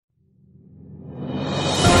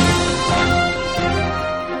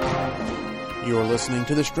listening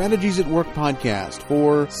to the Strategies at Work podcast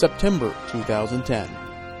for September 2010.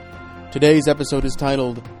 Today's episode is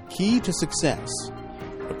titled Key to Success.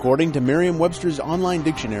 According to Merriam-Webster's online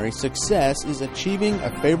dictionary, success is achieving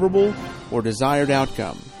a favorable or desired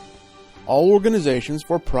outcome. All organizations,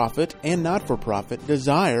 for profit and not for profit,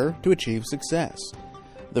 desire to achieve success.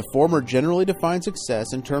 The former generally define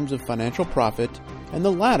success in terms of financial profit, and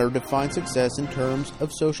the latter define success in terms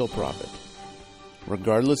of social profit.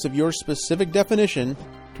 Regardless of your specific definition,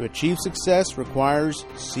 to achieve success requires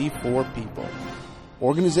C4 people.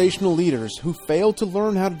 Organizational leaders who fail to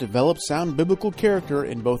learn how to develop sound biblical character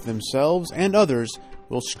in both themselves and others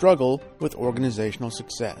will struggle with organizational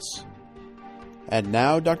success. And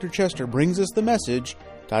now Dr. Chester brings us the message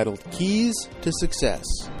titled Keys to Success.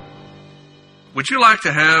 Would you like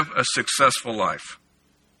to have a successful life?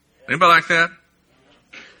 Anybody like that?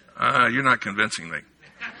 You're not convincing me.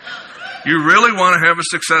 You really want to have a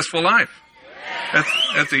successful life.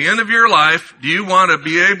 At the end of your life, do you want to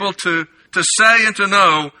be able to say and to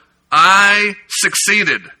know, I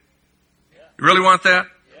succeeded? You really want that?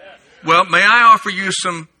 Well, may I offer you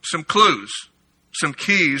some clues, some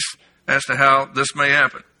keys as to how this may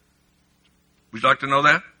happen? Would you like to know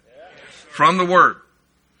that? From the Word.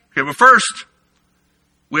 Okay, but first,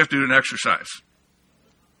 we have to do an exercise.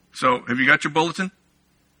 So, have you got your bulletin?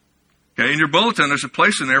 Okay, in your bulletin, there's a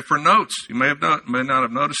place in there for notes. You may not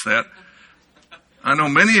have noticed that. I know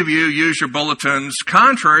many of you use your bulletins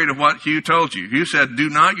contrary to what Hugh told you. Hugh said, do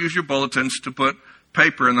not use your bulletins to put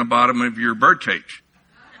paper in the bottom of your birdcage.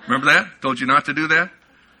 Remember that? Told you not to do that?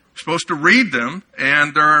 You're supposed to read them,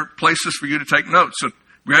 and there are places for you to take notes. So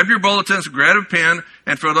grab your bulletins, grab a pen,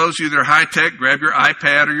 and for those of you that are high-tech, grab your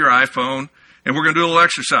iPad or your iPhone, and we're going to do a little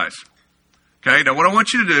exercise. Okay, now what I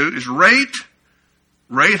want you to do is rate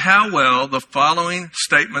how well the following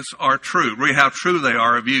statements are true. Rate how true they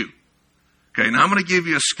are of you. Okay, now I'm going to give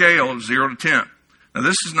you a scale of 0 to 10. Now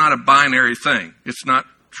this is not a binary thing. It's not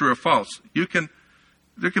true or false. There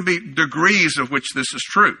can be degrees of which this is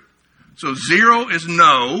true. So 0 is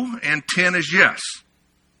no and 10 is yes.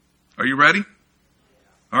 Are you ready?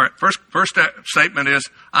 All right, first statement is,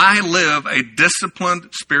 I live a disciplined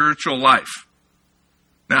spiritual life.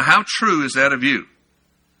 Now how true is that of you?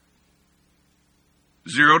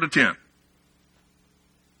 0 to 10.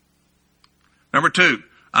 Number 2,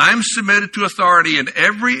 I'm submitted to authority in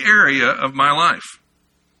every area of my life.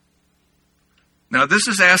 Now, this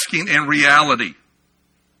is asking in reality.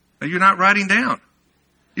 Now, you're not writing down.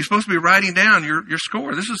 You're supposed to be writing down your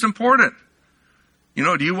score. This is important. You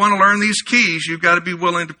know, do you want to learn these keys? You've got to be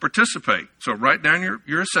willing to participate. So write down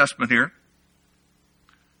your assessment here.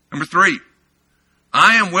 Number 3,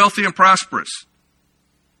 I am wealthy and prosperous.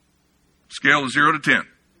 Scale of 0 to 10.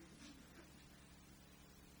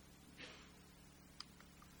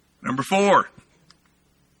 Number 4,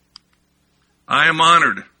 I am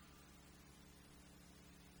honored.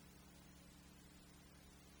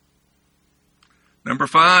 Number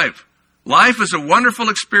 5, life is a wonderful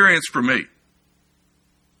experience for me.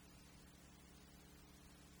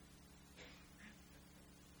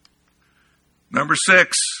 Number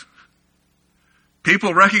 6,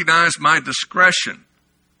 people recognize my discretion.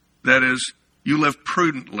 That is, you live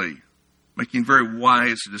prudently, making very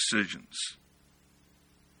wise decisions.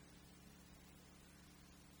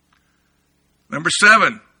 Number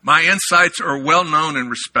 7, my insights are well known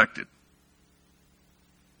and respected.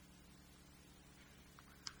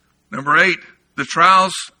 Number 8, the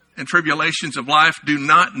trials and tribulations of life do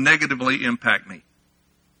not negatively impact me.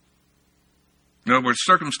 In other words,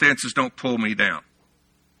 circumstances don't pull me down.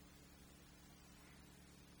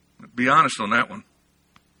 Be honest on that one.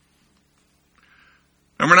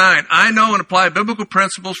 Number 9, I know and apply biblical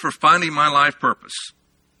principles for finding my life purpose.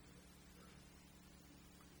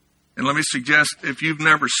 And let me suggest, if you've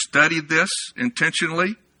never studied this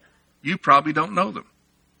intentionally, you probably don't know them.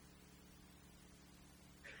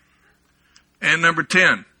 And number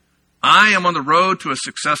 10, I am on the road to a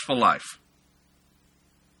successful life.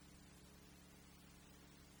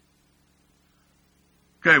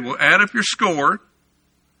 Okay, we'll add up your score,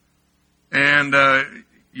 and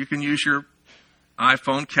you can use your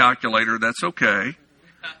iPhone calculator. That's okay.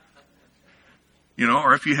 You know,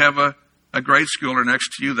 or if you have a grade schooler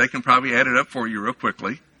next to you, they can probably add it up for you real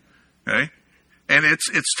quickly. Okay? And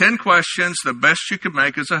it's 10 questions. The best you can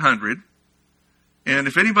make is 100. And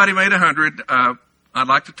if anybody made 100, I'd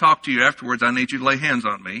like to talk to you afterwards. I need you to lay hands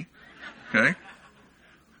on me. Okay?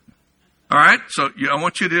 All right? So I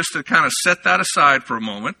want you just to kind of set that aside for a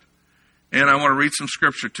moment. And I want to read some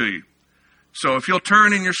scripture to you. So if you'll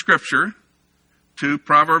turn in your scripture to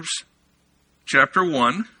Proverbs chapter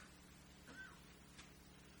 1.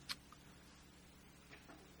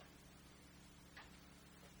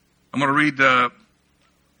 I'm going to read the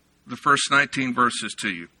first 19 verses to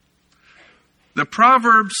you. The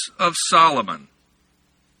Proverbs of Solomon.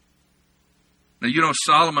 Now, you know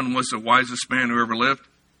Solomon was the wisest man who ever lived.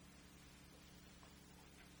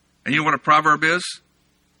 And you know what a proverb is?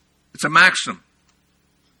 It's a maxim.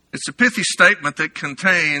 It's a pithy statement that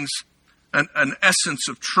contains an essence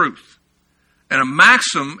of truth. And a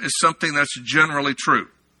maxim is something that's generally true.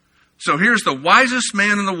 So here's the wisest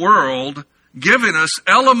man in the world giving us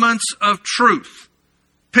elements of truth,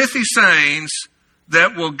 pithy sayings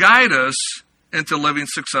that will guide us into living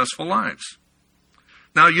successful lives.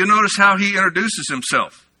 Now you notice how he introduces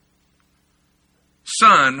himself.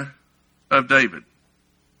 Son of David.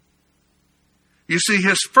 You see,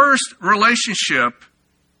 his first relationship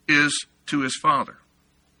is to his father.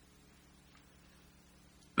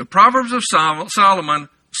 The Proverbs of Solomon,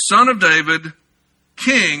 son of David,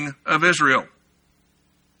 king of Israel.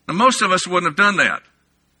 Now, most of us wouldn't have done that.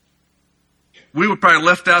 We would probably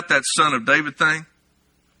left out that son of David thing.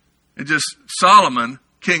 And just Solomon,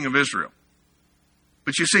 king of Israel.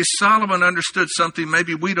 But you see, Solomon understood something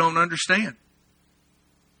maybe we don't understand.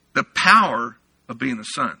 The power of being a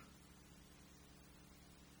son.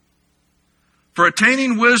 For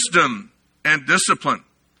attaining wisdom and discipline,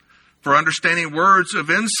 for understanding words of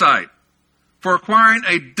insight, for acquiring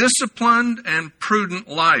a disciplined and prudent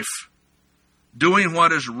life, doing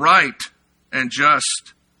what is right and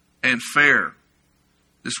just and fair.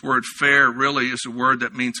 This word fair really is a word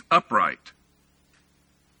that means upright.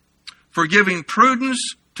 For giving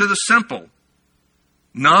prudence to the simple,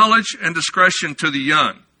 knowledge and discretion to the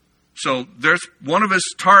young. So there's one of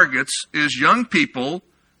his targets is young people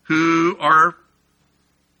who are,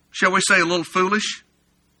 shall we say, a little foolish.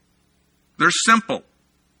 They're simple.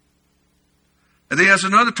 And he has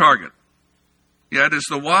another target. It is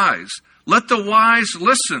the wise. Let the wise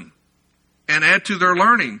listen and add to their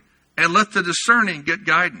learning, and let the discerning get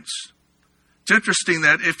guidance. It's interesting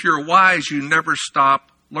that if you're wise, you never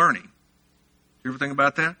stop learning. You ever think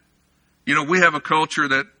about that? You know, we have a culture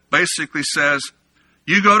that basically says,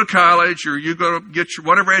 you go to college or you go to get your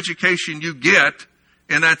whatever education you get,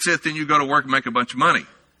 and that's it, then you go to work and make a bunch of money.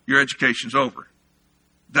 Your education's over.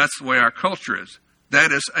 That's the way our culture is.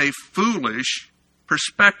 That is a foolish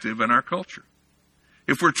perspective in our culture.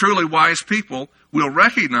 If we're truly wise people, we'll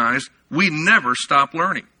recognize we never stop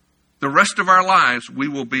learning. The rest of our lives, we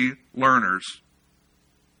will be learners.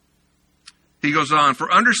 He goes on,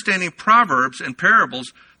 for understanding proverbs and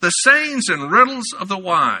parables, the sayings and riddles of the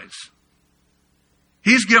wise.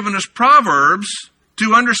 He's given us proverbs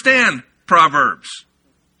to understand proverbs.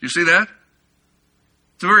 Do you see that?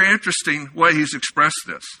 It's a very interesting way he's expressed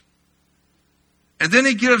this. And then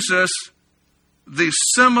he gives us the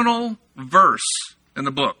seminal verse in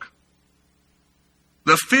the book.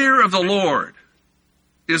 The fear of the Lord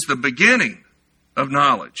is the beginning of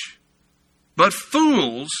knowledge, but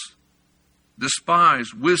fools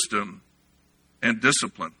despise wisdom and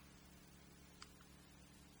discipline.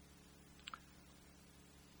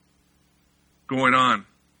 Going on,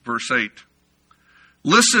 verse 8.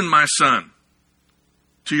 Listen, my son,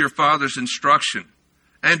 to your father's instruction,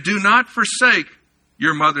 and do not forsake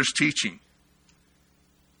your mother's teaching.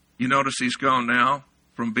 You notice he's gone now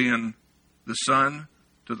from being the son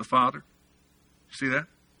to the father. See that?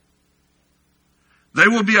 They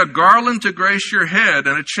will be a garland to grace your head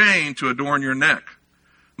and a chain to adorn your neck.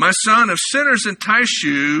 My son, if sinners entice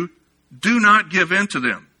you, do not give in to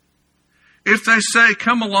them. If they say,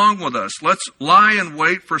 come along with us, let's lie in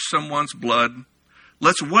wait for someone's blood.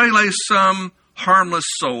 Let's waylay some harmless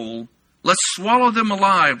soul. Let's swallow them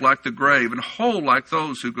alive like the grave and whole like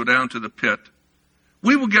those who go down to the pit.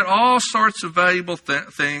 We will get all sorts of valuable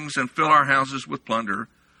things and fill our houses with plunder.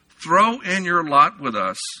 Throw in your lot with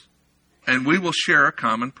us, and we will share a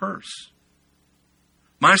common purse.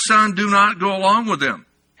 My son, do not go along with them.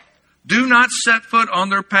 Do not set foot on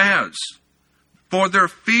their paths, for their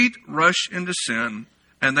feet rush into sin,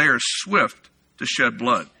 and they are swift to shed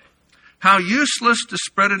blood. How useless to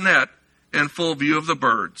spread a net in full view of the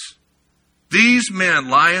birds. These men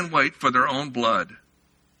lie in wait for their own blood.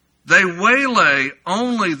 They waylay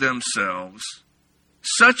only themselves.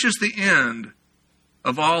 Such is the end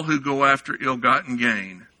of all who go after ill-gotten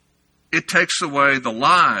gain. It takes away the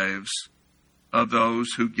lives of those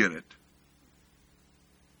who get it.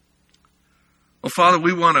 Well, Father,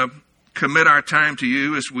 we want to commit our time to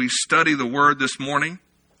you as we study the Word this morning.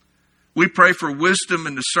 We pray for wisdom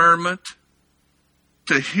and discernment,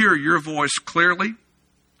 to hear your voice clearly,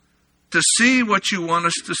 to see what you want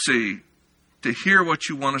us to see, to hear what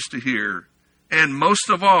you want us to hear, and most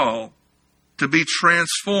of all, to be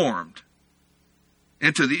transformed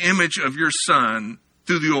into the image of your Son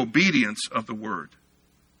through the obedience of the Word.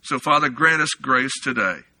 So, Father, grant us grace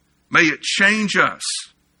today. May it change us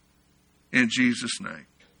in Jesus' name.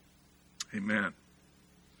 Amen.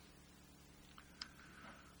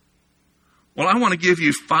 Well, I want to give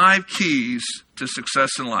you 5 keys to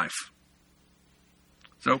success in life.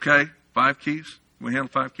 Is that okay? 5 keys? Can we handle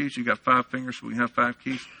 5 keys? You got 5 fingers, so we can have 5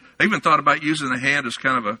 keys. I even thought about using the hand as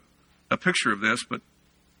kind of a picture of this, but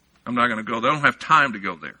I'm not going to go there. I don't have time to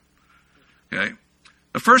go there. Okay?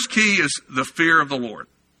 The first key is the fear of the Lord.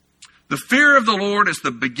 The fear of the Lord is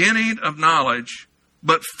the beginning of knowledge,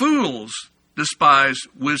 but fools despise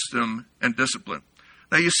wisdom and discipline.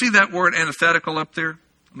 Now, you see that word antithetical up there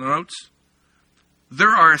in the notes? There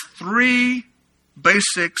are 3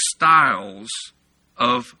 basic styles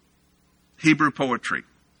of Hebrew poetry.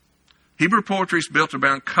 Hebrew poetry is built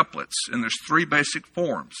around couplets, and there's 3 basic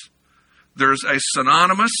forms. There's a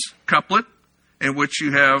synonymous couplet in which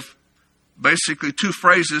you have basically 2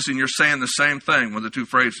 phrases and you're saying the same thing with the 2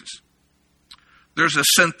 phrases. There's a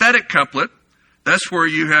synthetic couplet. That's where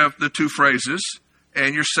you have the 2 phrases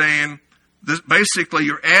and you're saying, this, basically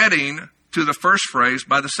you're adding to the first phrase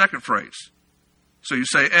by the second phrase. So you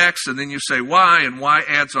say X and then you say Y, and Y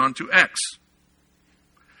adds on to X.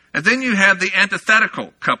 And then you have the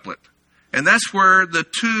antithetical couplet. And that's where the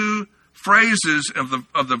 2 phrases of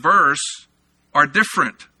the verse are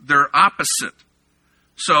different. They're opposite.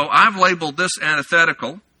 So I've labeled this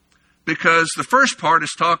antithetical because the first part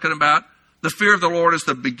is talking about the fear of the Lord is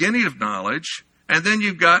the beginning of knowledge. And then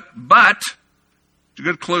you've got but, it's a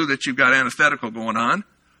good clue that you've got antithetical going on.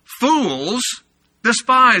 Fools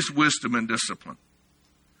despise wisdom and discipline.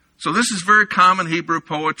 So this is very common Hebrew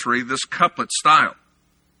poetry, this couplet style.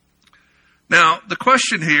 Now, the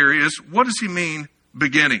question here is, what does he mean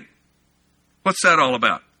beginning? What's that all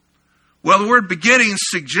about? Well, the word beginning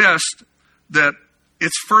suggests that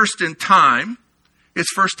it's first in time,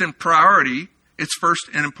 it's first in priority, it's first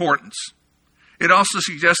in importance. It also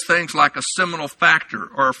suggests things like a seminal factor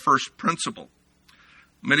or a first principle.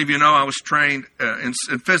 Many of you know I was trained in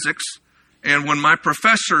physics, and when my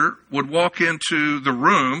professor would walk into the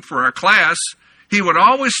room for our class, he would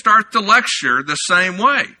always start the lecture the same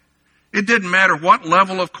way. It didn't matter what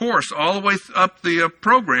level of course, all the way up the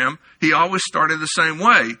program, he always started the same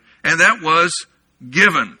way, and that was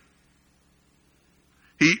given.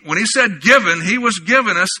 When he said given, he was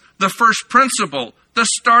giving us the first principle, the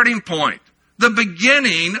starting point. The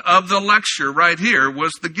beginning of the lecture right here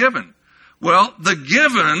was the given. Well, the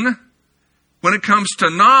given, when it comes to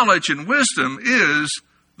knowledge and wisdom, is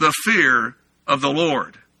the fear of the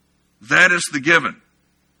Lord. That is the given.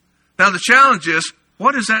 Now the challenge is,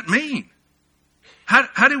 what does that mean?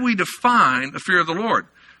 How do we define the fear of the Lord?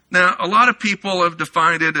 Now, a lot of people have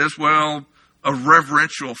defined it as, well, a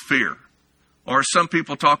reverential fear. Or some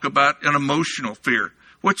people talk about an emotional fear,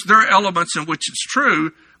 which there are elements in which it's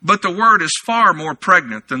true, but the word is far more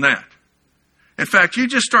pregnant than that. In fact, you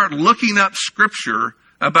just start looking up scripture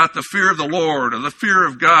about the fear of the Lord or the fear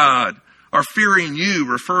of God or fearing you,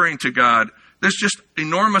 referring to God. There's just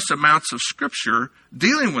enormous amounts of scripture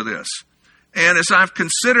dealing with this. And as I've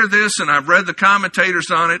considered this and I've read the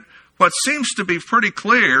commentators on it, what seems to be pretty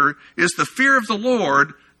clear is the fear of the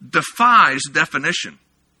Lord defies definition.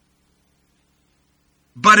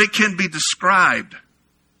 But it can be described.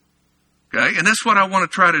 Okay? And that's what I want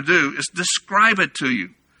to try to do, is describe it to you.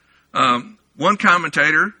 One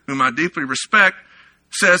commentator, whom I deeply respect,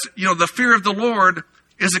 says, the fear of the Lord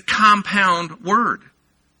is a compound word.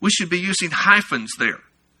 We should be using hyphens there.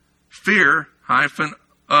 Fear, hyphen,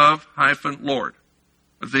 of, hyphen, Lord.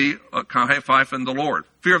 The, hyphen, the Lord.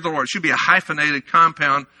 Fear of the Lord. It should be a hyphenated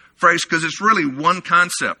compound phrase because it's really one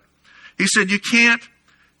concept. He said you can't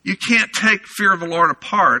take fear of the Lord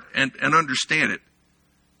apart and understand it.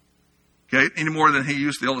 Okay? Any more than he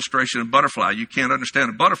used the illustration of butterfly. You can't understand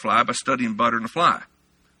a butterfly by studying butter and a fly.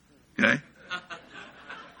 Okay?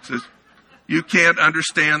 Says you can't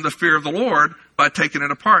understand the fear of the Lord by taking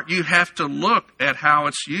it apart. You have to look at how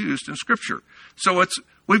it's used in Scripture. So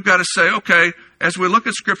we've got to say, okay, as we look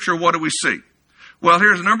at Scripture, what do we see? Well,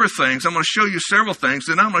 here's a number of things. I'm going to show you several things,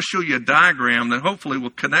 and I'm going to show you a diagram that hopefully will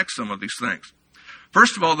connect some of these things.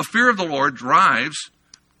 First of all, the fear of the Lord drives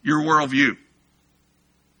your worldview.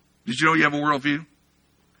 Did you know you have a worldview?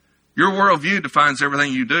 Your worldview defines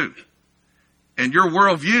everything you do. And your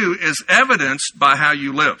worldview is evidenced by how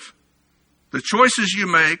you live. The choices you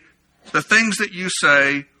make, the things that you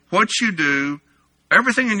say, what you do,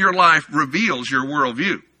 everything in your life reveals your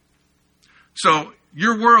worldview. So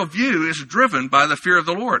your worldview is driven by the fear of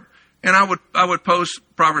the Lord. And I would pose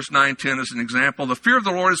Proverbs 9:10 as an example. The fear of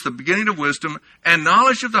the Lord is the beginning of wisdom, and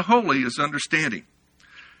knowledge of the holy is understanding.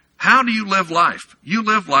 How do you live life? You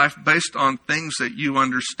live life based on things that you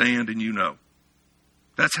understand and you know.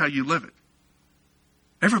 That's how you live it.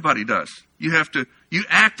 Everybody does. You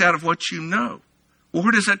act out of what you know. Well,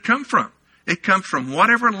 where does that come from? It comes from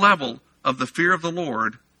whatever level of the fear of the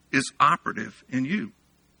Lord is operative in you.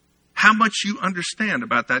 How much you understand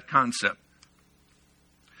about that concept.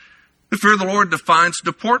 The fear of the Lord defines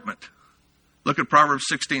deportment. Look at Proverbs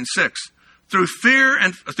 16:6. Through fear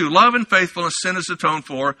and through love and faithfulness, sin is atoned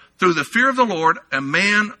for. Through the fear of the Lord, a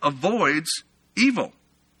man avoids evil.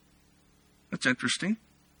 That's interesting.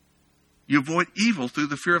 You avoid evil through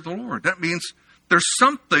the fear of the Lord. That means there's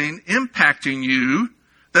something impacting you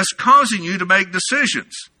that's causing you to make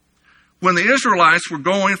decisions. When the Israelites were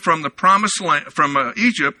going from the promised land, from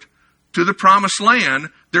Egypt to the promised land,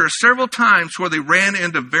 there are several times where they ran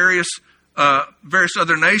into various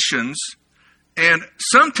other nations. And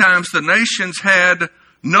sometimes the nations had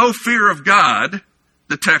no fear of God,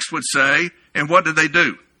 the text would say. And what did they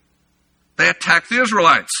do? They attacked the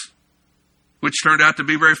Israelites, which turned out to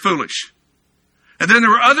be very foolish. And then there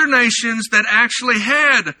were other nations that actually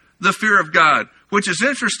had the fear of God, which is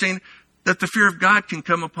interesting that the fear of God can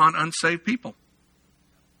come upon unsaved people.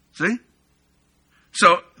 See?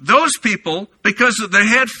 So those people, because they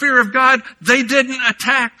had fear of God, they didn't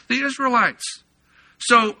attack the Israelites.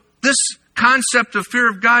 So this concept of fear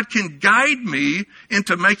of God can guide me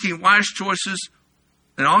into making wise choices.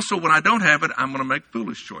 And also when I don't have it, I'm going to make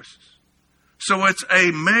foolish choices. So it's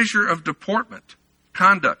a measure of deportment,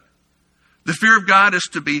 conduct. The fear of God is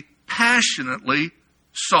to be passionately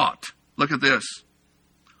sought. Look at this.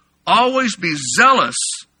 Always be zealous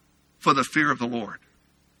for the fear of the Lord.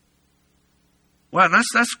 Wow,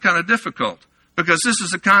 that's kind of difficult because this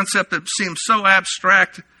is a concept that seems so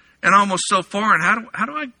abstract and almost so foreign. How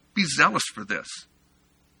do I be zealous for this?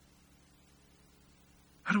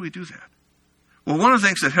 How do we do that? Well, one of the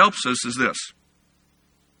things that helps us is this.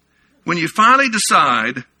 When you finally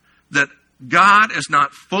decide that God is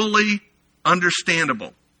not fully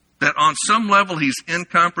understandable, that on some level He's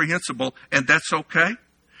incomprehensible, and that's okay.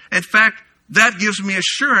 In fact, that gives me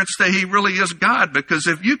assurance that He really is God, because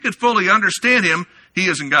if you could fully understand Him, He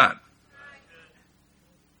isn't God.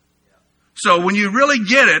 So when you really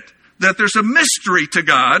get it, that there's a mystery to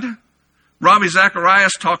God, Ravi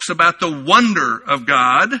Zacharias talks about the wonder of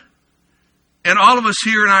God, and all of us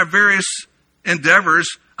here in our various endeavors,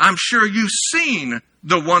 I'm sure you've seen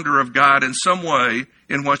the wonder of God in some way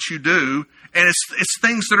in what you do, and it's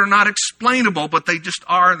things that are not explainable, but they just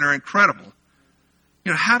are, and they're incredible.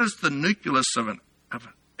 You know, how does the nucleus of an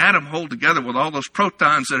atom hold together with all those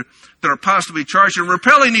protons that are positively charged and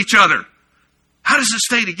repelling each other? How does it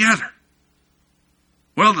stay together?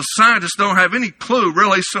 Well, the scientists don't have any clue,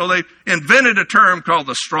 really, so they invented a term called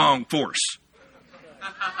the strong force.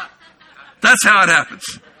 That's how it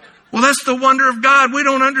happens. Well, that's the wonder of God. We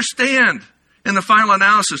don't understand in the final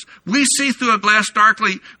analysis. We see through a glass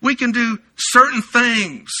darkly. We can do certain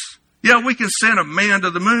things. Yeah, we can send a man to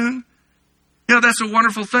the moon. Yeah, that's a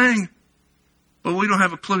wonderful thing. But we don't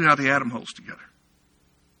have a clue how the atom holds together.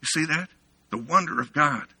 You see that? The wonder of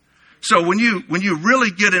God. So when you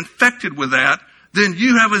really get infected with that, then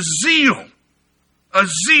you have a zeal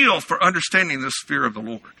for understanding this fear of the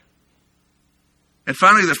Lord. And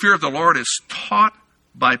finally, the fear of the Lord is taught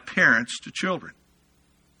by parents to children.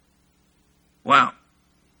 Wow.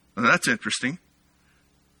 Now that's interesting.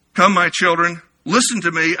 Come, my children, listen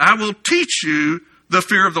to me. I will teach you the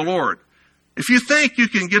fear of the Lord. If you think you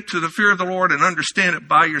can get to the fear of the Lord and understand it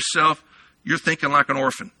by yourself, you're thinking like an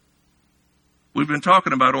orphan. We've been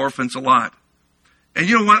talking about orphans a lot. And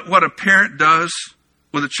you know what a parent does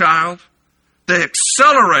with a child? They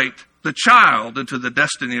accelerate the child into the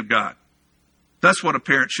destiny of God. That's what a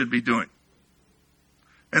parent should be doing.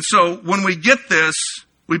 And so when we get this,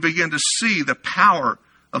 we begin to see the power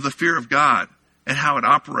of the fear of God and how it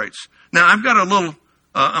operates. Now, I've got I'm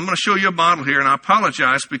going to show you a model here, and I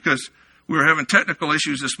apologize because we were having technical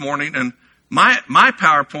issues this morning, and my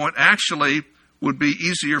PowerPoint actually would be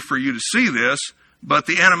easier for you to see this, but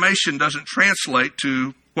the animation doesn't translate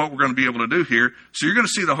to what we're going to be able to do here, so you're going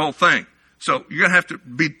to see the whole thing. So you're going to have to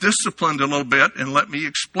be disciplined a little bit and let me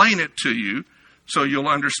explain it to you so you'll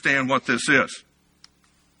understand what this is.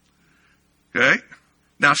 Okay?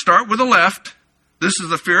 Now start with the left. This is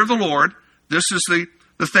the fear of the Lord. This is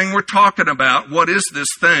the thing we're talking about. What is this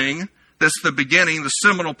thing? That's the beginning, the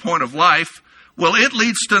seminal point of life. Well, it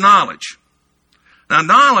leads to knowledge. Now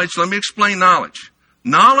knowledge, let me explain knowledge.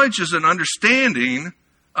 Knowledge is an understanding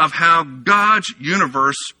of how God's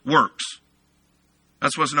universe works.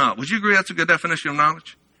 That's what's knowledge. Would you agree that's a good definition of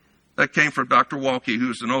knowledge? That came from Dr. Walke,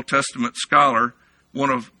 who's an Old Testament scholar, one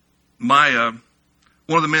of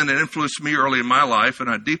one of the men that influenced me early in my life, and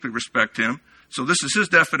I deeply respect him. So this is his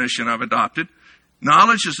definition I've adopted.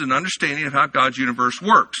 Knowledge is an understanding of how God's universe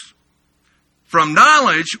works. From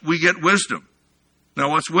knowledge, we get wisdom.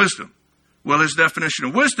 Now, what's wisdom? Well, his definition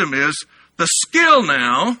of wisdom is the skill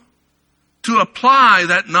now to apply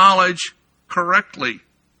that knowledge correctly,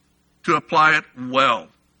 to apply it well,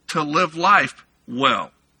 to live life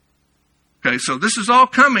well. Okay, so this is all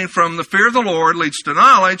coming from the fear of the Lord leads to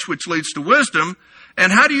knowledge, which leads to wisdom.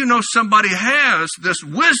 And how do you know somebody has this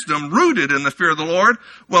wisdom rooted in the fear of the Lord?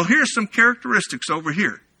 Well, here's some characteristics over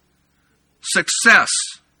here. Success,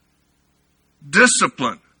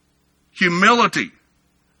 discipline, humility.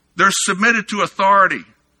 They're submitted to authority.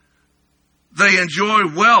 They enjoy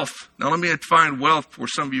wealth. Now, let me define wealth before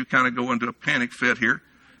some of you kind of go into a panic fit here.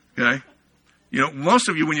 Okay? You know, most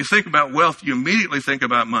of you, when you think about wealth, you immediately think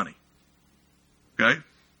about money. Okay?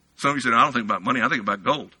 Some of you say, I don't think about money, I think about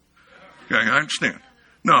gold. Okay, I understand.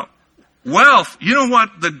 No. Wealth, you know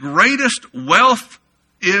what the greatest wealth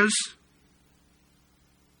is?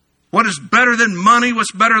 What is better than money?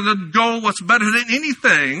 What's better than gold? What's better than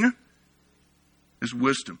anything is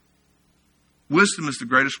wisdom. Wisdom is the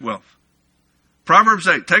greatest wealth. Proverbs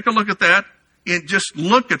 8, take a look at that and just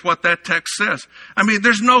look at what that text says. I mean,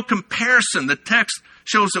 there's no comparison. The text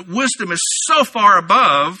shows that wisdom is so far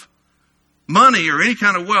above money or any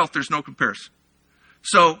kind of wealth, there's no comparison.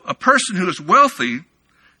 So a person who is wealthy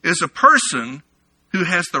is a person who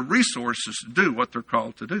has the resources to do what they're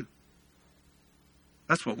called to do.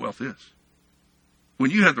 That's what wealth is. When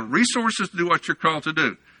you have the resources to do what you're called to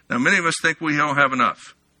do. Now, many of us think we don't have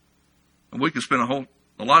enough. And we could spend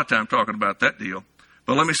a lot of time talking about that deal.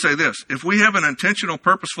 But let me say this. If we have an intentional,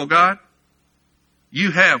 purposeful God, you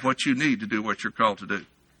have what you need to do what you're called to do.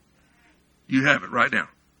 You have it right now.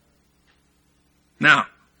 Now,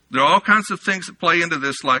 there are all kinds of things that play into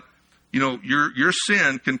this, like, you know, your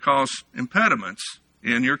sin can cause impediments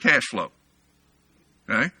in your cash flow.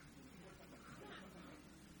 Okay?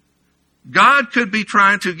 God could be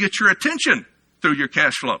trying to get your attention through your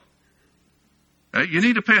cash flow. Okay? You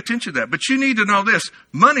need to pay attention to that. But you need to know this.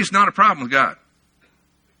 Money's not a problem with God.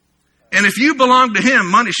 And if you belong to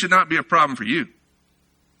Him, money should not be a problem for you.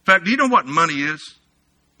 In fact, do you know what money is?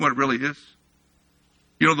 What it really is?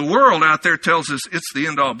 You know, the world out there tells us it's the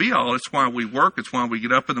end-all, be-all. It's why we work. It's why we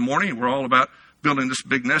get up in the morning. We're all about building this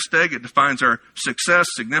big nest egg. It defines our success,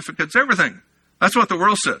 significance, everything. That's what the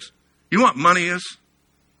world says. You know what money is?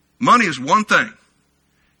 Money is one thing.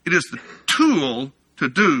 It is the tool to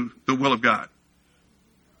do the will of God.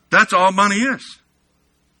 That's all money is.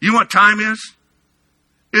 You know what time is?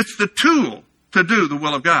 It's the tool to do the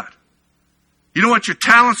will of God. You know what your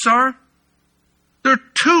talents are? They're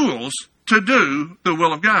tools to do the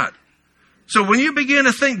will of God. So when you begin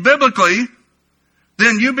to think biblically,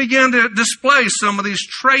 then you begin to display some of these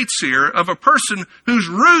traits here of a person who's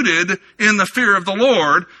rooted in the fear of the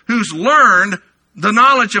Lord, who's learned the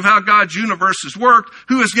knowledge of how God's universe has worked,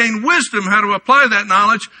 who has gained wisdom how to apply that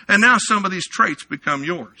knowledge, and now some of these traits become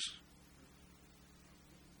yours.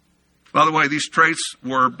 By the way, these traits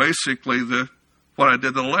were basically what I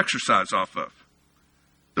did the little exercise off of.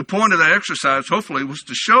 The point of that exercise, hopefully, was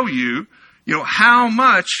to show you, how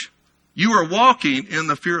much you are walking in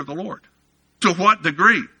the fear of the Lord. To what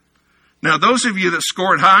degree? Now, those of you that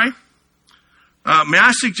scored high, may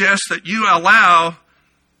I suggest that you allow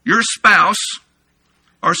your spouse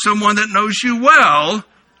or someone that knows you well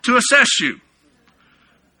to assess you.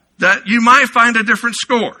 That you might find a different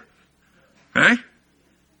score. Okay?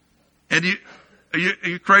 And are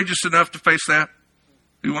you courageous enough to face that?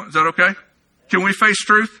 Is that okay? Can we face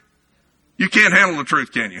truth? You can't handle the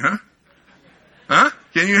truth, can you, huh? Huh?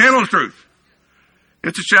 Can you handle the truth?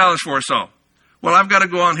 It's a challenge for us all. Well, I've got to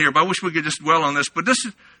go on here, but I wish we could just dwell on this. But this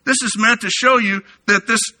is meant to show you that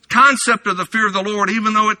this concept of the fear of the Lord,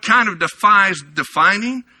 even though it kind of defies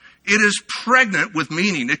defining, it is pregnant with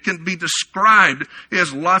meaning. It can be described. It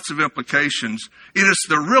has lots of implications. It is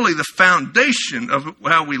really the foundation of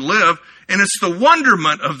how we live, and it's the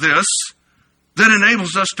wonderment of this that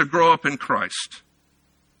enables us to grow up in Christ.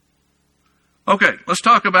 Okay, let's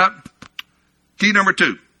talk about key number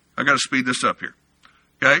 2. I got to speed this up here.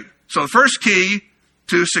 Okay, so the first key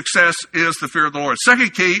to success is the fear of the Lord.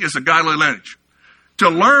 Second key is a godly lineage. To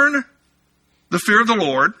learn the fear of the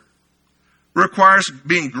Lord requires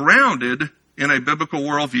being grounded in a biblical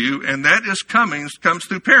worldview, and that comes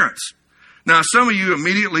through parents. Now, some of you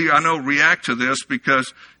immediately, I know, react to this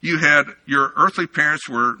because your earthly parents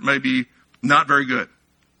were maybe not very good.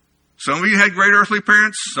 Some of you had great earthly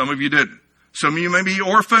parents, some of you didn't. Some of you may be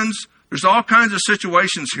orphans. There's all kinds of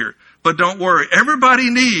situations here. But don't worry. Everybody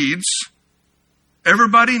needs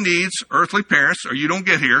Everybody needs earthly parents or you don't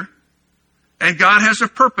get here. And God has a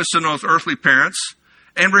purpose in those earthly parents.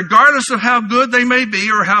 And regardless of how good they may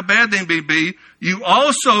be or how bad they may be, you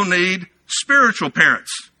also need spiritual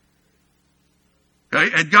parents.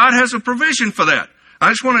 Okay? And God has a provision for that. I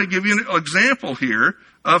just want to give you an example here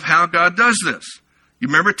of how God does this. You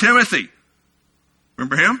remember Timothy?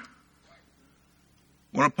 Remember him?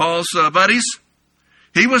 One of Paul's buddies?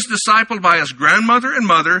 He was discipled by his grandmother and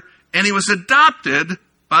mother, and he was adopted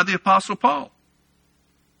by the Apostle Paul.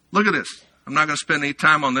 Look at this. I'm not going to spend any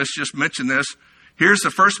time on this, just mention this. Here's the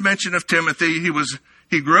first mention of Timothy.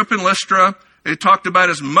 He grew up in Lystra. It talked about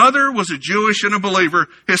his mother was a Jewish and a believer.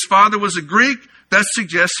 His father was a Greek. That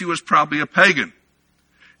suggests he was probably a pagan.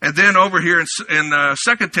 And then over here in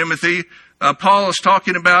 2 Timothy, Paul is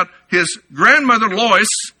talking about his grandmother Lois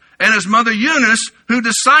and his mother Eunice, who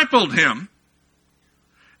discipled him.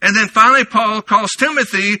 And then finally, Paul calls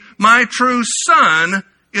Timothy my true son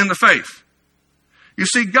in the faith. You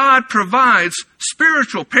see, God provides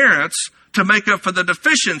spiritual parents to make up for the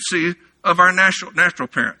deficiency of our natural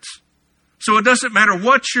parents. So it doesn't matter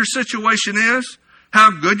what your situation is, how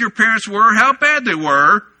good your parents were, how bad they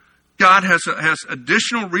were, God has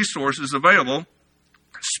additional resources available,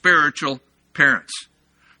 spiritual parents.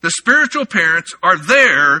 The spiritual parents are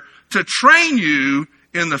there to train you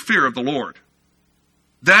in the fear of the Lord.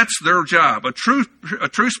 That's their job. A true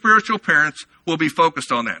spiritual parents will be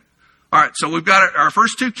focused on that. All right, so we've got our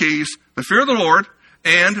first two keys, the fear of the Lord,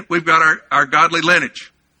 and we've got our godly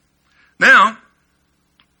lineage. Now,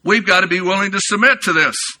 we've got to be willing to submit to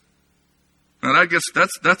this. And I guess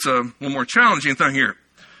that's a little more challenging thing here.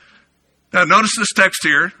 Now, notice this text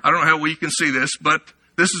here. I don't know how well you can see this, but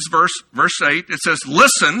this is verse 8. It says,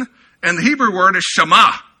 listen, and the Hebrew word is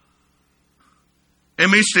shema. It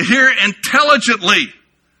means to hear intelligently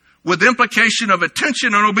with implication of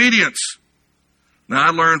attention and obedience. Now,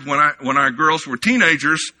 I learned when our girls were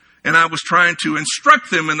teenagers and I was trying to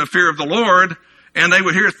instruct them in the fear of the Lord, and they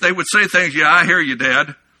would say things, yeah, I hear you,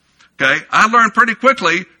 Dad. Okay. I learned pretty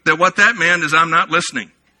quickly that what that meant is I'm not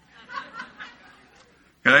listening.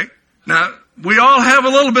 Okay. Now, we all have a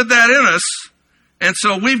little bit of that in us, and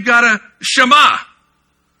so we've got to shema.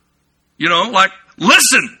 Like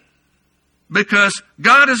listen. Because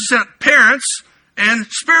God has sent parents and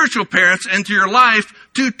spiritual parents into your life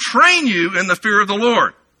to train you in the fear of the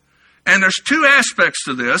Lord. And there's two aspects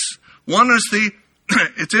to this. One is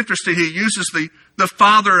it's interesting, he uses the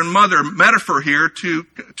father and mother metaphor here to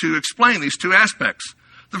explain these two aspects.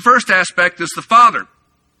 The first aspect is the father.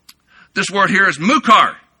 This word here is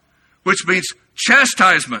mukar, which means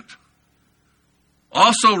chastisement.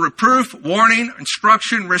 Also reproof, warning,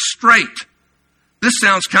 instruction, restraint. This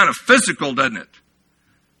sounds kind of physical, doesn't it?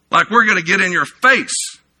 Like we're going to get in your face.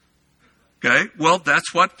 Okay? Well,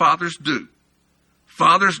 that's what fathers do.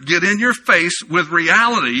 Fathers get in your face with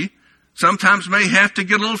reality. Sometimes may have to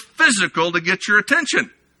get a little physical to get your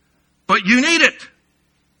attention. But you need it.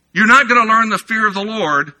 You're not going to learn the fear of the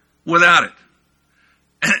Lord without it.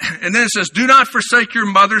 And then it says, do not forsake your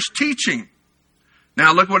mother's teaching.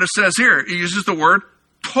 Now look what it says here. It uses the word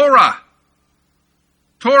Torah.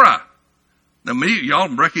 Torah. Now,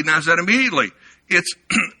 y'all recognize that immediately. It's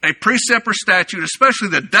a precept or statute, especially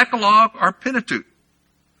the Decalogue or Pentateuch.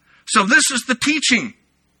 So this is the teaching.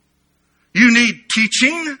 You need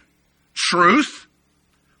teaching, truth,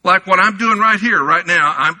 like what I'm doing right here, right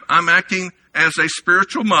now. I'm acting as a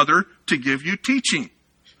spiritual mother to give you teaching.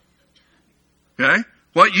 Okay?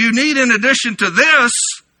 What you need in addition to this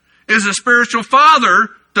is a spiritual father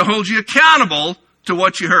to hold you accountable to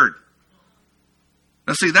what you heard.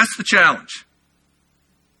 Now see, that's the challenge.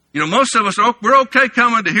 Most of us, we're okay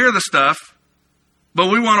coming to hear the stuff, but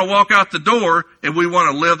we want to walk out the door and we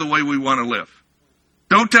want to live the way we want to live.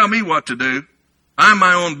 Don't tell me what to do. I'm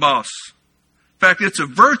my own boss. In fact, it's a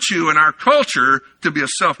virtue in our culture to be a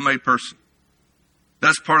self-made person.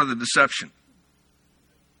 That's part of the deception.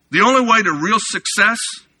 The only way to real success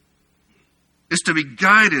is to be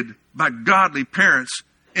guided by godly parents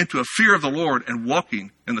into a fear of the Lord and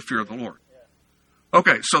walking in the fear of the Lord.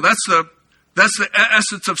 Okay, so that's the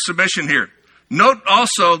essence of submission here. Note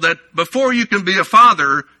also that before you can be a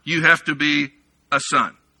father, you have to be a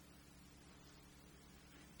son.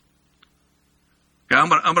 Okay, I'm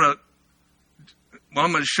going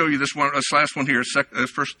to show you this last one here,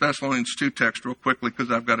 1 Thessalonians 2 text real quickly because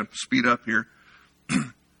I've got to speed up here.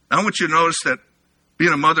 I want you to notice that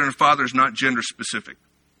being a mother and a father is not gender specific.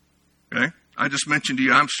 Okay? I just mentioned to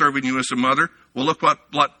you, I'm serving you as a mother. Well, look what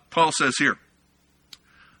Paul says here.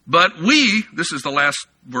 But we, this is the last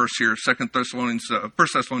verse here, 1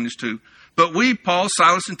 Thessalonians 2. But we, Paul,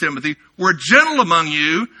 Silas, and Timothy, were gentle among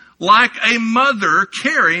you, like a mother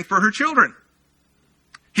caring for her children.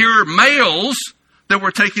 Here are males that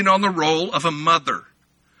were taking on the role of a mother.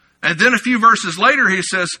 And then a few verses later, he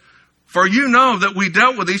says, for you know that we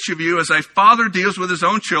dealt with each of you as a father deals with his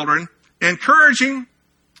own children, encouraging,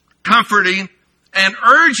 comforting, and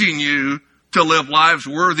urging you to live lives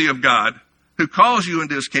worthy of God, who calls you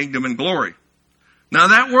into his kingdom and glory. Now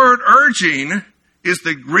that word urging is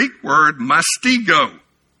the Greek word mastigo.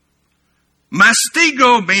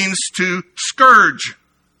 Mastigo means to scourge.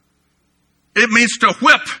 It means to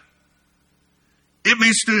whip. It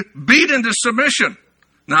means to beat into submission.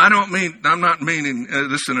 Now, I'm not meaning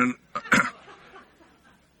this in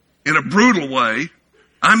a brutal way.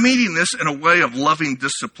 I'm meaning this in a way of loving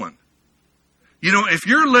discipline. You know, if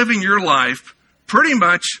you're living your life pretty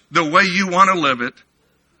much the way you want to live it,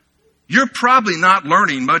 you're probably not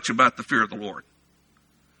learning much about the fear of the Lord.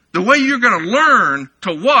 The way you're going to learn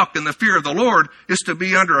to walk in the fear of the Lord is to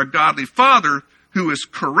be under a godly father who is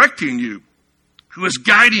correcting you, who is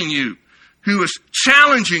guiding you, who is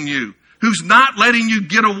challenging you, who's not letting you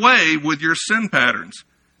get away with your sin patterns.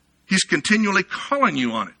 He's continually calling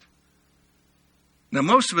you on it. Now,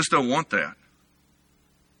 most of us don't want that.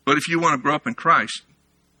 But if you want to grow up in Christ,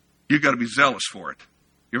 you've got to be zealous for it.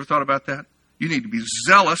 You ever thought about that? You need to be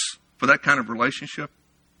zealous for that kind of relationship.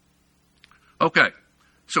 Okay,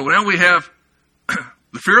 so now we have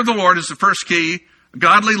the fear of the Lord is the first key,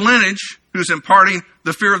 godly lineage who's imparting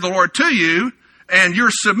the fear of the Lord to you, and you're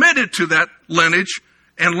submitted to that lineage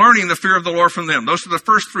and learning the fear of the Lord from them. Those are the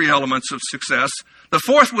first three elements of success. The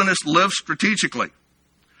fourth one is live strategically.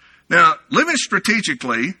 Now, living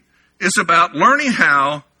strategically is about learning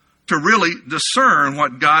how to really discern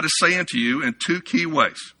what God is saying to you in two key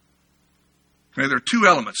ways. Okay, there are two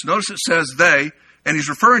elements. Notice it says they, and he's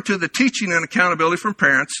referring to the teaching and accountability from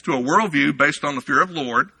parents to a worldview based on the fear of the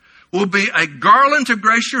Lord, will be a garland to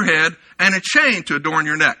grace your head and a chain to adorn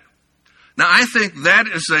your neck. Now, I think that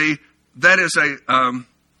is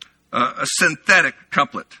a synthetic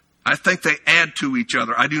couplet. I think they add to each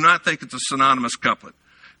other. I do not think it's a synonymous couplet.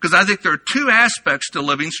 Because I think there are two aspects to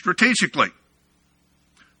living strategically.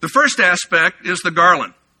 The first aspect is the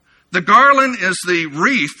garland. The garland is the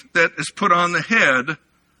wreath that is put on the head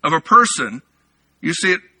of a person. You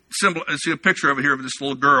see a picture of it here of this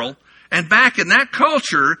little girl. And back in that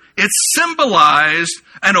culture, it symbolized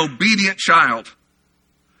an obedient child.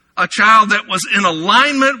 A child that was in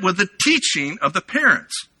alignment with the teaching of the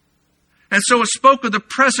parents. And so it spoke of the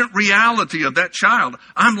present reality of that child.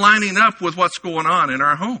 I'm lining up with what's going on in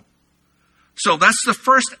our home. So that's the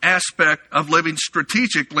first aspect of living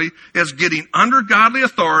strategically, is getting under godly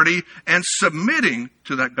authority and submitting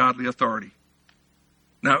to that godly authority.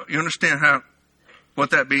 Now, you understand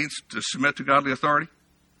what that means, to submit to godly authority?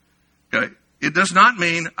 Okay. It does not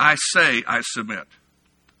mean I say I submit.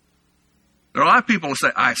 There are a lot of people who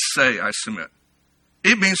say I submit.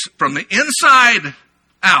 It means from the inside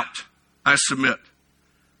out, I submit.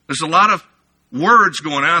 There's a lot of words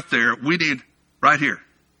going out there we need right here.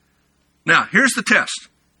 Now, here's the test.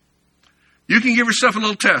 You can give yourself a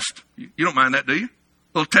little test. You don't mind that, do you?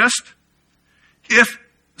 A little test. If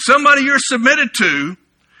somebody you're submitted to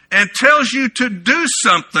and tells you to do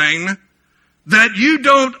something that you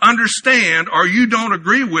don't understand or you don't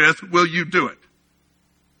agree with, will you do it?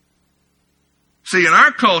 See, in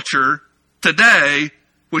our culture today,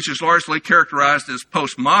 which is largely characterized as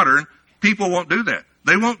postmodern, people won't do that.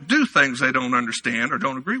 They won't do things they don't understand or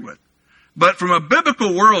don't agree with. But from a biblical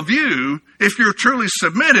worldview, if you're truly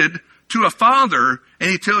submitted to a father and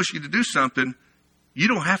he tells you to do something, you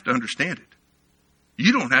don't have to understand it.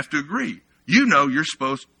 You don't have to agree. You know you're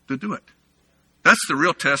supposed to do it. That's the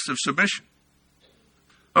real test of submission.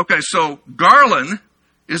 Okay, so garland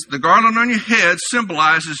is the garland on your head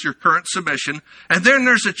symbolizes your current submission. And then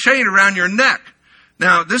there's a chain around your neck.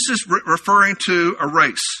 Now, this is referring to a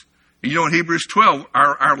race. You know, in Hebrews 12,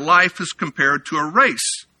 our life is compared to a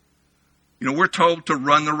race. You know, we're told to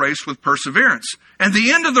run the race with perseverance. And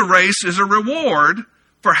the end of the race is a reward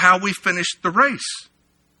for how we finished the race.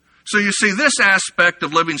 So you see, this aspect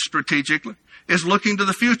of living strategically is looking to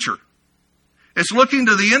the future. It's looking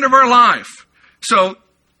to the end of our life. So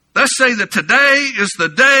let's say that today is the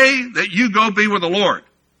day that you go be with the Lord.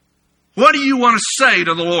 What do you want to say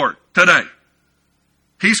to the Lord today?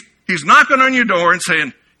 He's knocking on your door and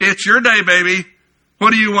saying, it's your day, baby. What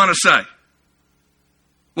do you want to say?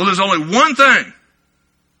 Well, there's only one thing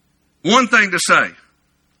to say.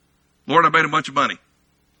 Lord, I made a bunch of money.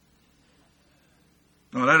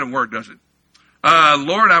 No, that didn't work, does it?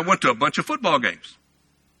 Lord, I went to a bunch of football games.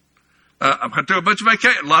 I went to a bunch of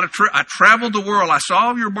vacations. I traveled the world. I saw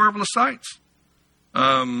all your marvelous sights.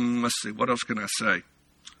 Let's see. What else can I say?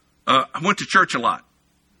 I went to church a lot.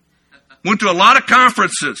 Went to a lot of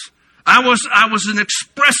conferences. I was an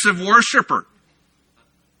expressive worshiper.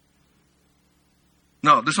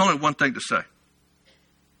 No, there's only one thing to say.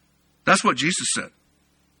 That's what Jesus said.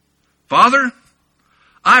 Father,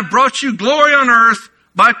 I brought you glory on earth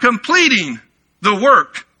by completing the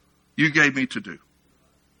work you gave me to do.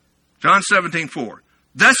 John 17:4.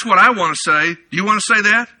 That's what I want to say. Do you want to say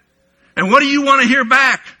that? And what do you want to hear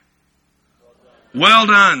back? Well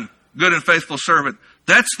done, good and faithful servant.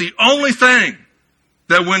 That's the only thing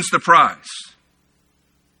that wins the prize.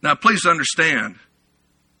 Now, please understand,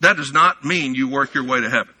 that does not mean you work your way to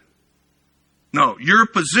heaven. No, your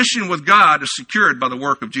position with God is secured by the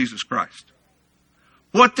work of Jesus Christ.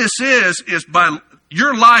 What this is by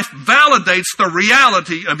your life validates the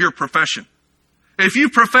reality of your profession. If you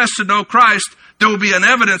profess to know Christ, there will be an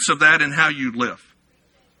evidence of that in how you live.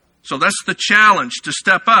 So that's the challenge, to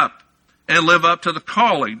step up and live up to the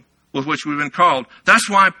calling with which we've been called. That's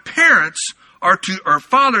why fathers are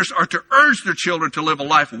to urge their children to live a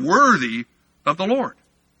life worthy of the Lord.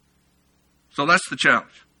 So that's the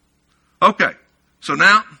challenge. Okay, so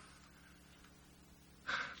now,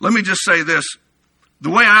 let me just say this.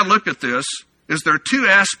 The way I look at this is there are two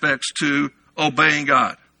aspects to obeying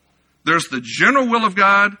God. There's the general will of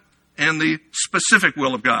God and the specific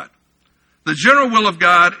will of God. The general will of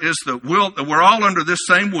God is the will that we're all under this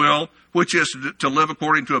same will, which is to live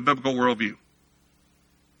according to a biblical worldview.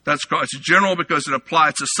 It's general because it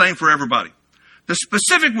applies. It's the same for everybody. The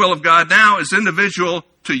specific will of God now is individual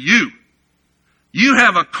to you. You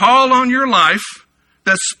have a call on your life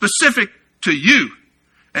that's specific to you.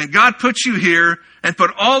 And God puts you here and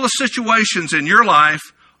put all the situations in your life,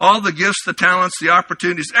 all the gifts, the talents, the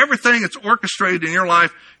opportunities, everything that's orchestrated in your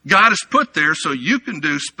life, God has put there so you can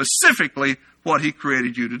do specifically what He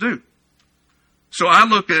created you to do. So I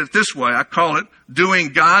look at it this way. I call it doing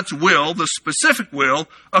God's will, the specific will,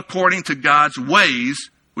 according to God's ways,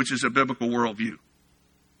 which is a biblical worldview.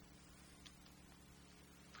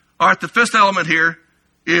 All right, the fifth element here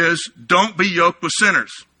is don't be yoked with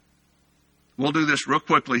sinners. We'll do this real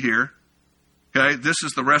quickly here. Okay, this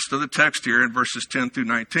is the rest of the text here in verses 10 through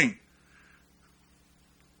 19.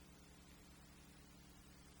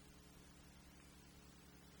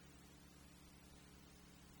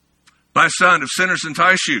 My son, if sinners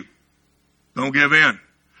entice you, don't give in.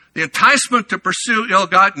 The enticement to pursue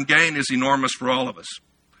ill-gotten gain is enormous for all of us.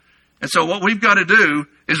 And so what we've got to do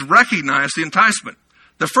is recognize the enticement.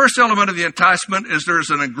 The first element of the enticement is there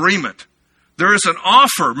is an agreement. There is an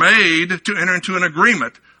offer made to enter into an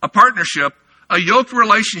agreement, a partnership, a yoked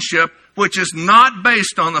relationship which is not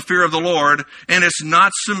based on the fear of the Lord and it's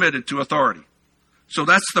not submitted to authority. So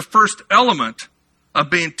that's the first element of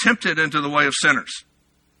being tempted into the way of sinners.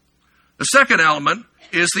 The second element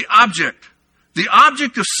is the object. The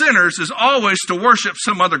object of sinners is always to worship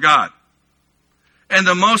some other god. And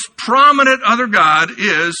the most prominent other god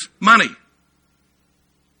is money.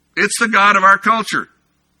 It's the god of our culture.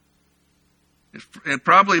 And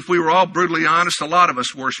probably if we were all brutally honest, a lot of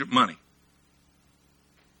us worship money.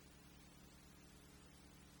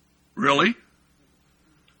 Really?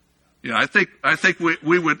 Yeah, I think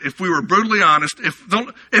we would, if we were brutally honest,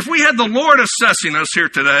 if we had the Lord assessing us here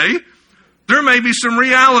today, there may be some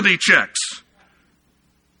reality checks.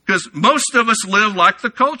 Because most of us live like the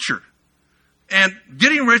culture. And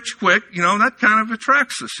getting rich quick, that kind of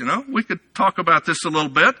attracts us, We could talk about this a little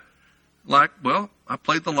bit. Like, well, I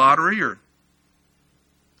played the lottery or,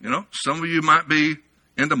 some of you might be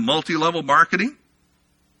into multi-level marketing.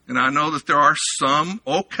 And I know that there are some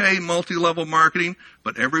okay multi-level marketing,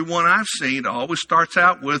 but every one I've seen always starts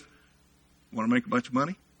out with, want to make a bunch of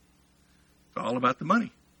money? It's all about the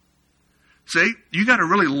money. See, you got to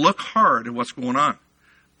really look hard at what's going on.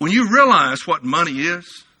 When you realize what money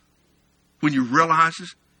is, when you realize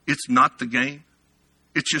it's not the game,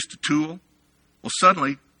 it's just a tool, well,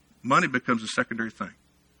 suddenly money becomes a secondary thing.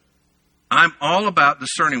 I'm all about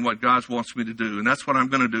discerning what God wants me to do, and that's what I'm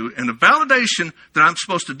going to do. And the validation that I'm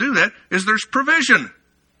supposed to do that is there's provision.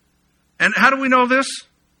 And how do we know this?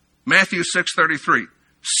 Matthew 6:33.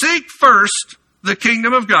 Seek first the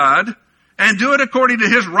kingdom of God and do it according to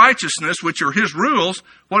His righteousness, which are His rules.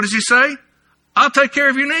 What does He say? I'll take care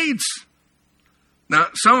of your needs. Now,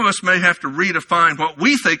 some of us may have to redefine what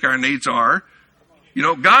we think our needs are.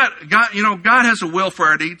 God has a will for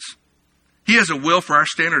our needs. He has a will for our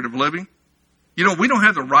standard of living. We don't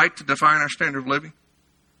have the right to define our standard of living.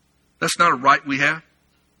 That's not a right we have.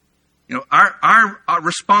 Our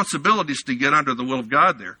responsibility is to get under the will of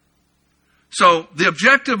God there. So the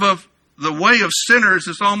objective of the way of sinners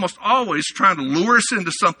is almost always trying to lure us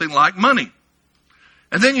into something like money.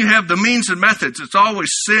 And then you have the means and methods. It's always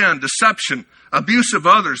sin, deception, abuse of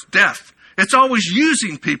others, death. It's always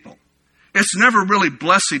using people. It's never really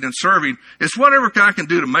blessing and serving. It's whatever I can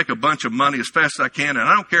do to make a bunch of money as fast as I can, and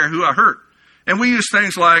I don't care who I hurt. And we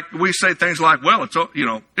say things like, well,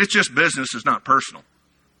 it's just business, it's not personal.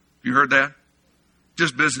 You heard that?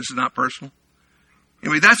 Just business is not personal. I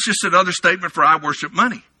mean, that's just another statement for I worship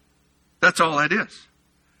money. That's all that is.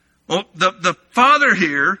 Well, the father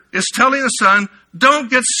here is telling the son, don't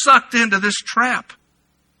get sucked into this trap.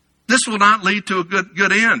 This will not lead to a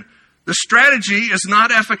good end. The strategy is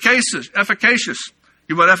not efficacious.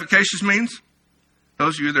 You know what efficacious means?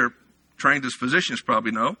 Those of you that are trained as physicians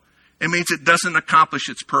probably know. It means it doesn't accomplish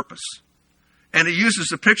its purpose. And it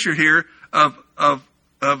uses a picture here of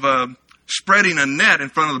spreading a net in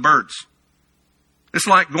front of the birds. It's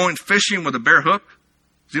like going fishing with a bare hook.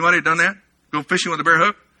 Has anybody done that? Go fishing with a bare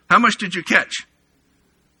hook? How much did you catch?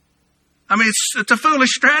 I mean, it's a foolish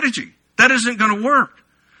strategy. That isn't going to work.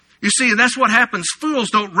 You see, and that's what happens. Fools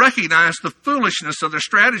don't recognize the foolishness of their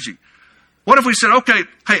strategy. What if we said, okay,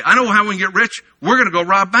 hey, I know how we can get rich. We're going to go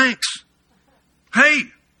rob banks. Hey,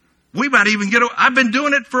 we might even I've been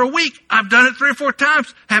doing it for a week. I've done it 3 or 4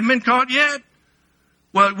 times. Haven't been caught yet.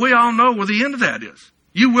 Well, we all know where the end of that is.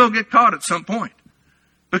 You will get caught at some point.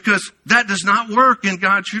 Because that does not work in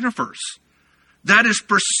God's universe. That is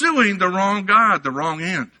pursuing the wrong God, the wrong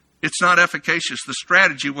end. It's not efficacious. The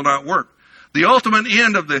strategy will not work. The ultimate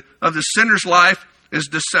end of the sinner's life is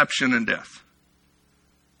deception and death.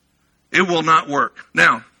 It will not work.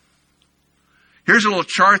 Now, here's a little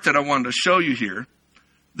chart that I wanted to show you here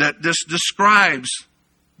that this describes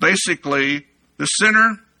basically the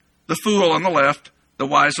sinner, the fool on the left, the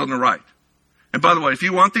wise on the right. And by the way, if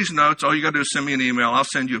you want these notes, all you got to do is send me an email. I'll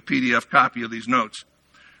send you a PDF copy of these notes.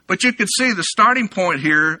 But you can see the starting point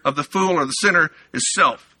here of the fool or the sinner is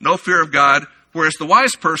self, no fear of God, whereas the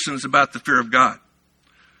wise person is about the fear of God.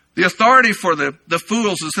 The authority for the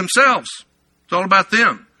fools is themselves. It's all about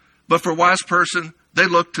them. But for a wise person, they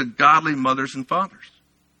look to godly mothers and fathers.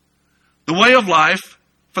 The way of life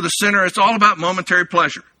for the sinner, it's all about momentary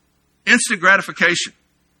pleasure, instant gratification.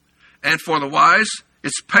 And for the wise,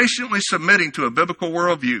 it's patiently submitting to a biblical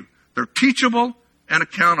worldview. They're teachable and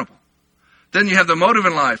accountable. Then you have the motive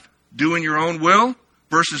in life, doing your own will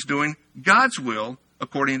versus doing God's will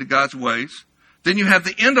according to God's ways. Then you have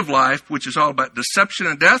the end of life, which is all about deception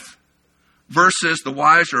and death, versus the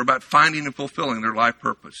wise are about finding and fulfilling their life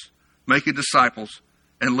purpose, making disciples,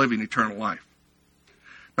 and living eternal life.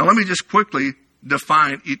 Now let me just quickly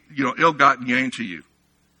define, ill-gotten gain to you.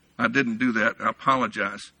 I didn't do that. I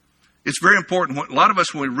apologize. It's very important. A lot of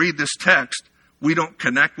us, when we read this text, we don't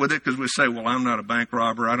connect with it because we say, well, I'm not a bank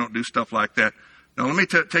robber. I don't do stuff like that. Now, let me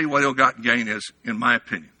tell you what ill-gotten gain is, in my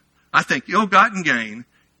opinion. I think ill-gotten gain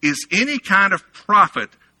is any kind of profit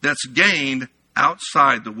that's gained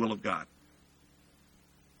outside the will of God.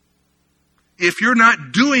 If you're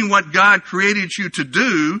not doing what God created you to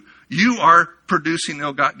do, you are producing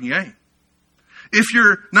ill-gotten gain. If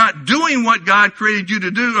you're not doing what God created you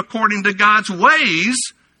to do according to God's ways,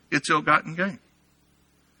 it's ill-gotten gain.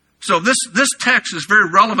 So this text is very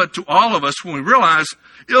relevant to all of us when we realize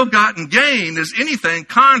ill-gotten gain is anything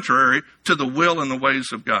contrary to the will and the ways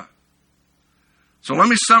of God. So let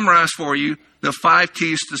me summarize for you the 5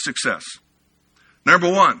 keys to success.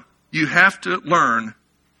 Number 1, you have to learn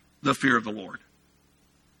the fear of the Lord.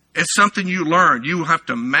 It's something you learn. You have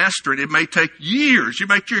to master it. It may take years. You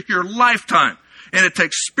may take your lifetime. And it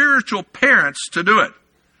takes spiritual parents to do it.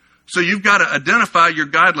 So you've got to identify your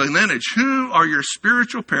godly lineage. Who are your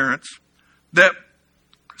spiritual parents that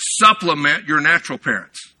supplement your natural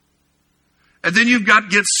parents? And then you've got to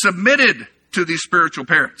get submitted to these spiritual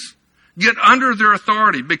parents. Get under their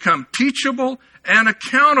authority. Become teachable and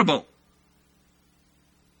accountable.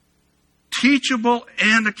 Teachable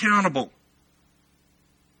and accountable.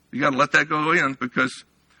 You got to let that go in because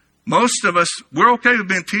most of us, we're okay with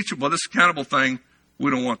being teachable. This accountable thing,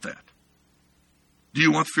 we don't want that. Do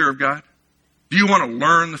you want the fear of God? Do you want to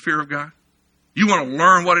learn the fear of God? You want to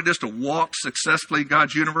learn what it is to walk successfully in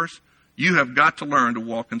God's universe? You have got to learn to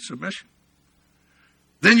walk in submission.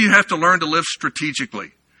 Then you have to learn to live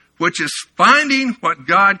strategically, which is finding what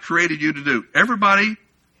God created you to do. Everybody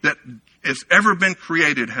that has ever been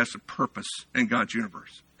created has a purpose in God's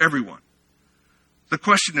universe. Everyone. The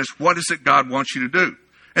question is, what is it God wants you to do?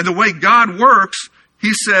 And the way God works,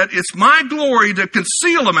 He said, it's my glory to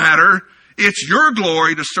conceal a matter. It's your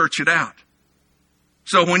glory to search it out.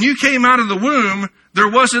 So when you came out of the womb, there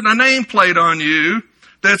wasn't a nameplate on you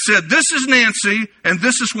that said, this is Nancy and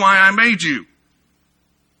this is why I made you.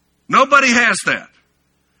 Nobody has that.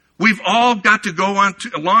 We've all got to go on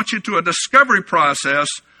to launch into a discovery process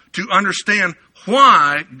to understand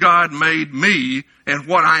why God made me and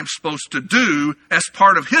what I'm supposed to do as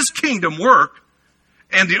part of His kingdom work.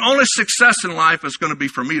 And the only success in life is going to be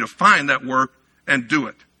for me to find that work and do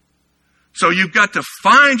it. So you've got to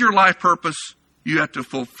find your life purpose. You have to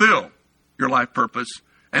fulfill your life purpose.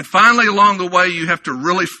 And finally, along the way, you have to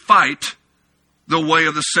really fight the way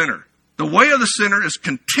of the sinner. The way of the sinner is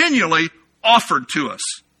continually offered to us.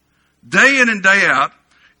 Day in and day out,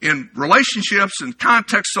 in relationships and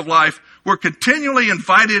contexts of life, we're continually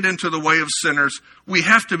invited into the way of sinners. We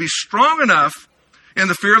have to be strong enough in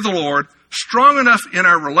the fear of the Lord, strong enough in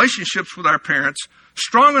our relationships with our parents,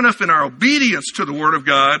 strong enough in our obedience to the Word of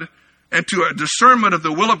God, and to a discernment of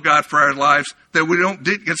the will of God for our lives, that we don't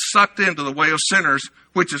get sucked into the way of sinners,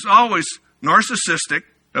 which is always narcissistic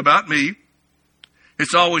about me.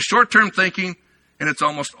 It's always short-term thinking, and it's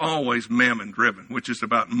almost always mammon-driven, which is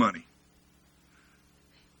about money.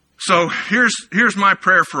 So here's my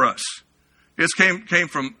prayer for us. It came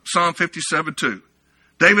from Psalm 57:2.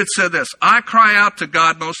 David said this, I cry out to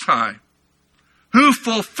God Most High, who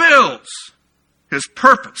fulfills His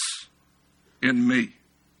purpose in me.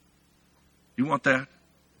 You want that?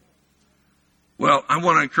 Well, I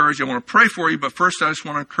want to encourage you. I want to pray for you, but first I just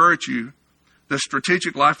want to encourage you. The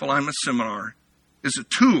Strategic Life Alignment Seminar is a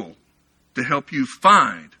tool to help you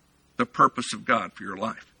find the purpose of God for your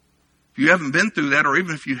life. If you haven't been through that, or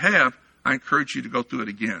even if you have, I encourage you to go through it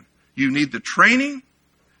again. You need the training,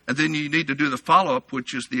 and then you need to do the follow-up,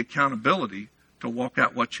 which is the accountability to walk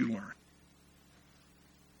out what you learn.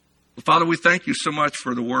 Well, Father, we thank you so much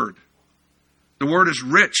for the Word. The Word is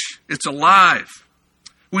rich. It's alive.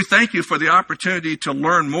 We thank you for the opportunity to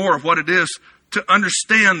learn more of what it is to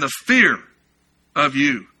understand the fear of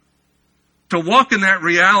you. To walk in that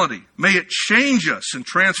reality. May it change us and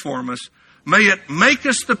transform us. May it make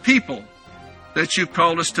us the people that you've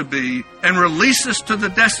called us to be and release us to the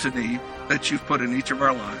destiny that you've put in each of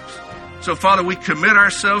our lives. So, Father, we commit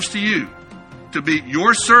ourselves to you to be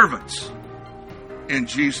your servants. In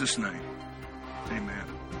Jesus' name, amen.